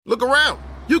Look around.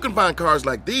 You can find cars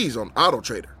like these on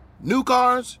AutoTrader. New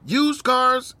cars, used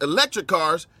cars, electric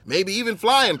cars, maybe even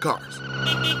flying cars.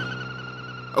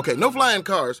 Okay, no flying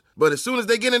cars, but as soon as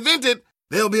they get invented,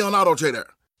 they'll be on AutoTrader.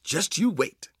 Just you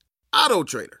wait.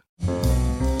 AutoTrader.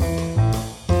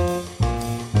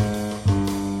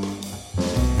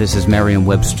 This is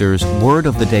Merriam-Webster's Word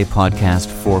of the Day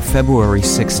podcast for February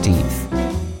 16th.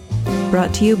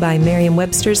 Brought to you by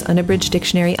Merriam-Webster's Unabridged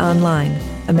Dictionary Online,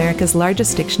 America's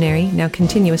largest dictionary, now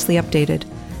continuously updated.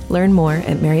 Learn more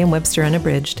at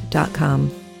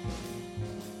merriam-websterunabridged.com.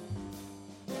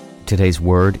 Today's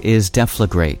word is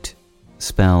deflagrate,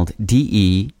 spelled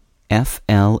D-E-F-L-A-G-R-A-T-E.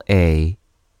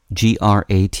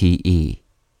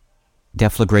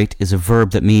 Deflagrate is a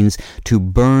verb that means to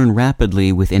burn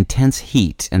rapidly with intense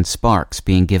heat and sparks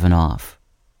being given off.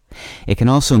 It can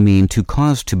also mean to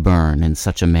cause to burn in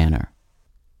such a manner.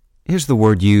 Here's the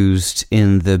word used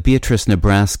in the Beatrice,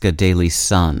 Nebraska Daily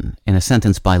Sun in a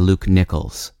sentence by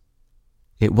Nichols.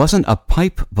 It wasn't a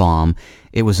pipe bomb,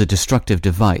 it was a destructive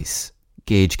device,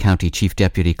 Gage County Chief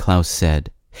Deputy Klaus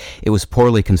said. It was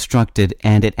poorly constructed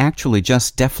and it actually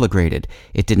just deflagrated.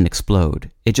 It didn't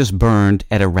explode. It just burned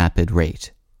at a rapid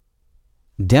rate.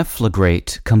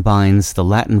 Deflagrate combines the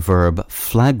Latin verb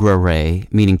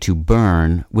flagrare, meaning to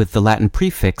burn, with the Latin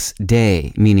prefix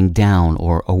de, meaning down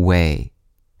or away.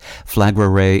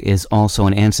 Flagrare is also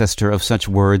an ancestor of such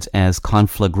words as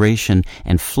conflagration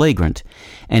and flagrant,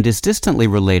 and is distantly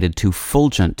related to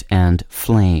fulgent and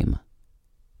flame.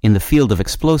 In the field of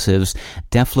explosives,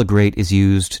 deflagrate is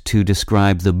used to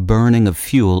describe the burning of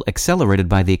fuel accelerated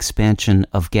by the expansion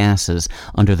of gases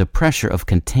under the pressure of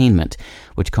containment,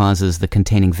 which causes the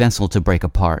containing vessel to break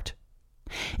apart.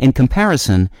 In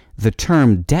comparison, the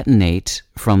term detonate,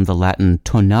 from the Latin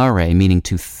tonare, meaning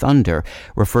to thunder,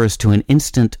 refers to an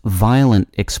instant,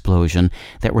 violent explosion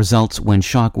that results when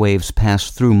shock waves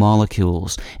pass through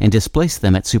molecules and displace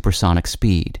them at supersonic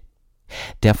speed.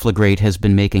 Deflagrate has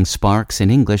been making sparks in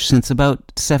English since about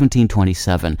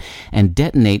 1727, and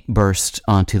detonate burst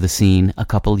onto the scene a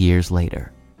couple years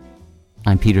later.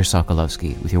 I'm Peter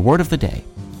Sokolowski with your Word of the Day.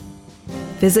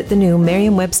 Visit the new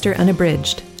Merriam-Webster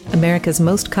Unabridged, America's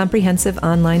most comprehensive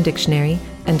online dictionary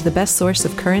and the best source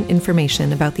of current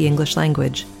information about the English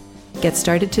language. Get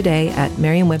started today at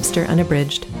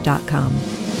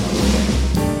merriam-websterunabridged.com.